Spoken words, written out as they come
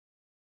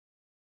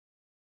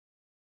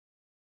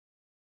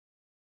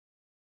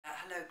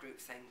know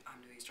groupthing. I'm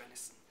Louise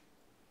Rennison.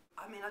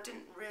 I mean, I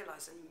didn't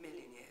realise in a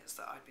million years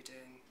that I'd be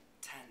doing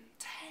 10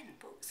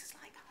 books. It's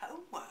like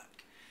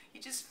homework.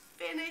 You just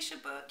finish a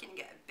book and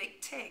you get a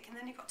big tick, and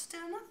then you've got to do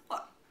another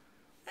one.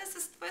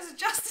 Where's the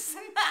justice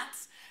in that?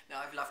 No,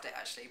 I've loved it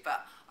actually,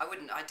 but I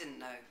didn't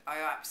know. I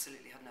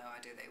absolutely had no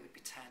idea that it would be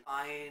 10.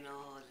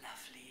 Final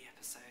lovely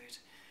episode.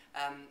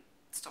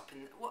 Stop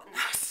in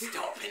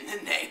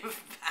the name of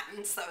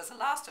bands. That was the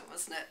last one,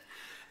 wasn't it?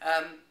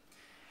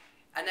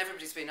 And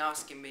everybody's been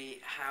asking me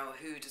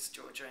who does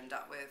Georgia end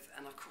up with,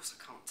 and of course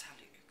I can't tell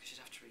you because you'd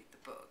have to read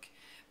the book.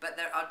 But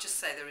I'll just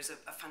say there is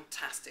a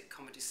fantastic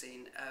comedy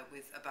scene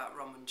about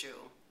Rom and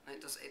Jewel. And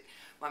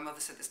my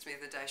mother said this to me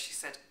the other day. She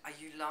said, "Are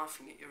you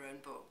laughing at your own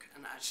book?"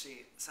 And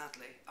actually,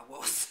 sadly, I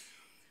was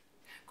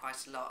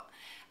quite a lot.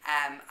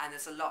 And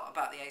there's a lot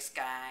about the Ace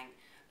Gang,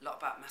 a lot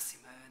about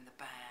Massimo and the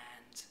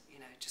band. You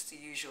know, just the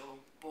usual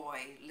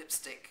boy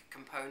lipstick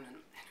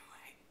component in a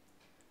way.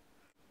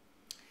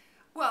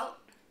 Well,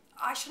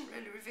 I shouldn't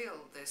really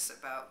reveal this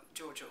about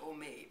Georgia or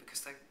me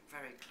because they're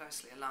very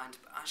closely aligned,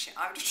 but actually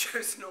I would have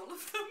chosen all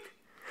of them.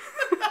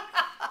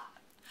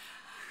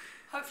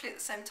 Hopefully at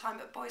the same time,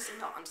 but boys are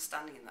not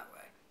understanding in that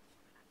way.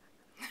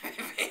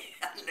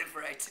 They're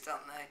liberated,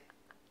 aren't they?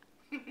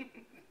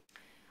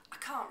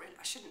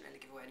 I shouldn't really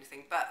give away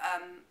anything, but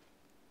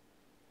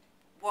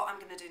what I'm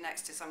going to do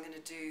next is I'm going to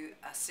do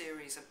a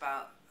series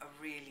about a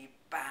really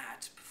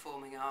bad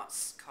performing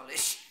arts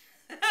college.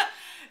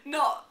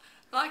 Not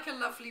like a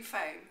lovely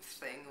fame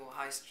thing or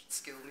high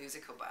school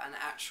musical, but an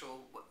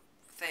actual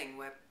thing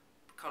where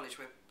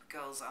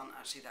girls aren't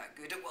actually that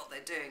good at what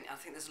they're doing. I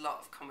think there's a lot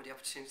of comedy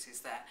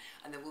opportunities there,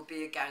 and there will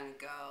be a gang of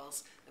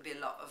girls. There'll be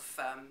a lot of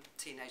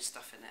teenage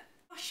stuff in it.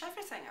 Gosh,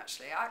 everything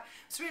actually. I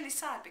was really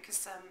sad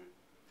because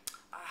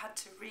I had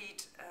to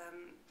read.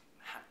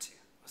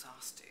 Was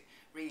asked to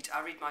read.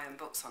 I read my own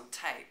books on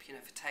tape, you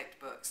know, for taped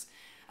books,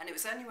 and it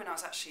was only when I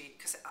was actually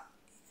because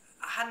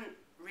I hadn't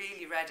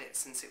really read it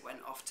since it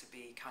went off to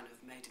be kind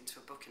of made into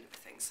a book and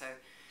everything. So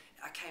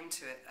I came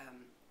to it.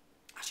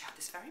 Actually, I had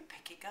this very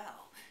picky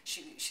girl.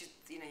 She,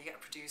 you know, you get a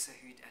producer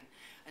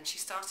and she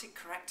started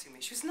correcting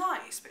me. She was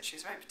nice, but she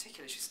was very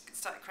particular. She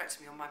started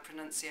correcting me on my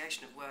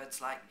pronunciation of words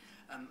like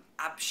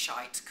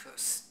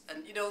Abscheidkuss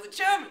and, you know, the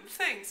German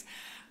things.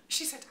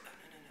 She said, "Oh,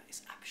 no,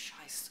 it's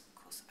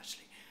Abscheidkuss,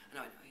 actually." And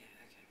I went, "Oh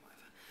yeah, okay,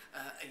 whatever."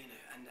 You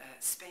know, and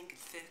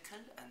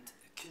Spengelviertel and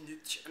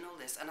Knutsch and all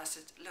this. And I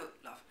said, "Look,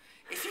 love,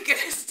 if you're going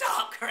to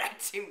start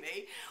correcting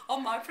me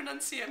on my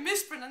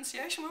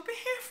mispronunciation, we'll be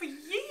here for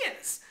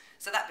years."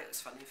 So that bit was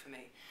funny for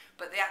me.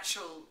 But the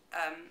actual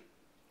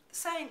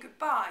saying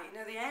goodbye, you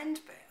know, the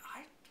end bit,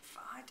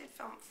 I did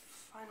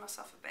find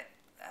myself a bit,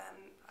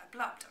 I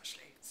blubbed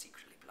actually,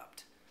 secretly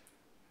blubbed.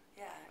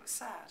 Yeah, it was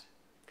sad.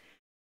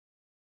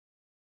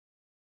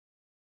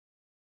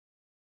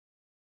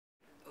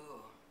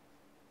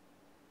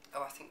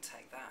 Oh, I think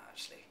Take That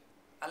actually.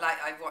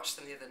 I watched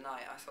them the other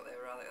night. I thought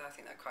I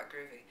think they're quite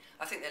groovy.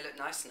 I think they look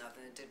nicer now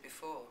than they did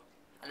before.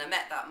 And I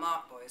met that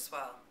Mark boy as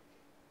well.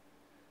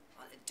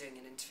 Doing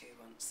an interview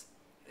once.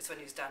 It was when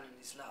he was down on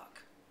his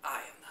luck.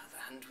 I, on the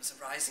other hand, was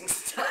a rising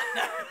star.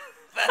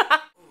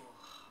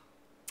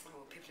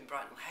 People in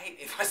Brighton will hate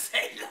me if I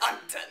say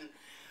London.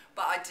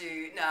 But I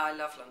do, no, I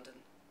love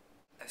London.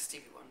 Oh,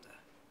 Stevie Wonder,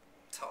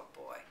 top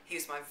boy. He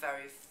was my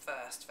very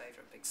first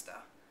favourite big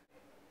star.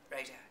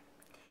 Radio.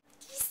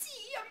 You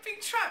see, I'm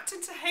being trapped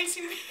into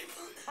hating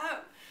people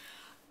now.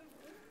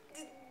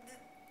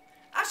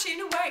 Actually,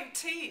 in a way,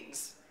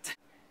 teens.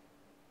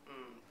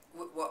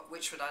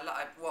 Which would I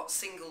like? What,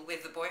 Single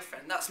with a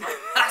Boyfriend? That's my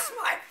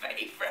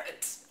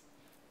favourite.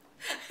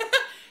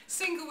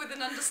 Single with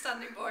an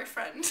understanding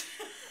boyfriend.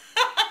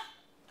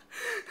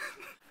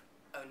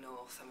 Oh,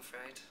 North, I'm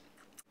afraid.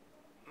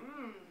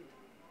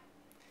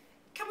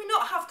 Can we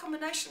not have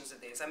combinations of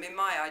these? I mean,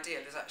 my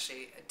ideal is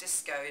actually a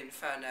disco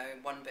inferno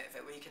in one bit of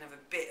it, where you can have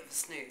a bit of a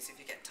snooze if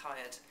you get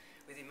tired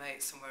with your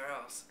mates somewhere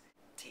else.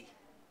 Tea.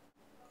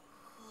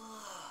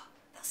 Oh,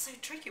 that's so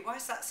tricky. Why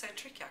is that so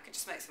tricky? I could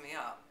just make something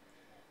up.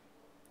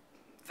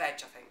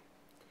 Veg, I think.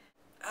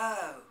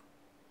 Oh.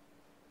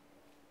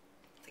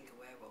 I think a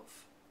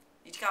werewolf.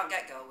 You can't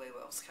get girl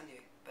werewolves, can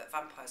you? But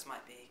vampires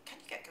might be. Can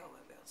you get girl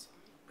werewolves?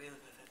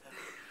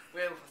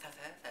 Werewolf.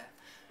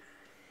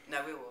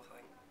 No, werewolf, I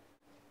think.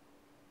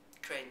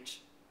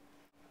 Cringe.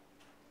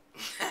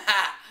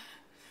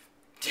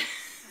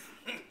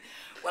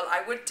 Well,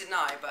 I would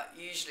deny, but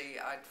usually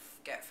I'd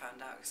get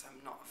found out because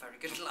I'm not a very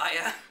good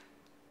liar.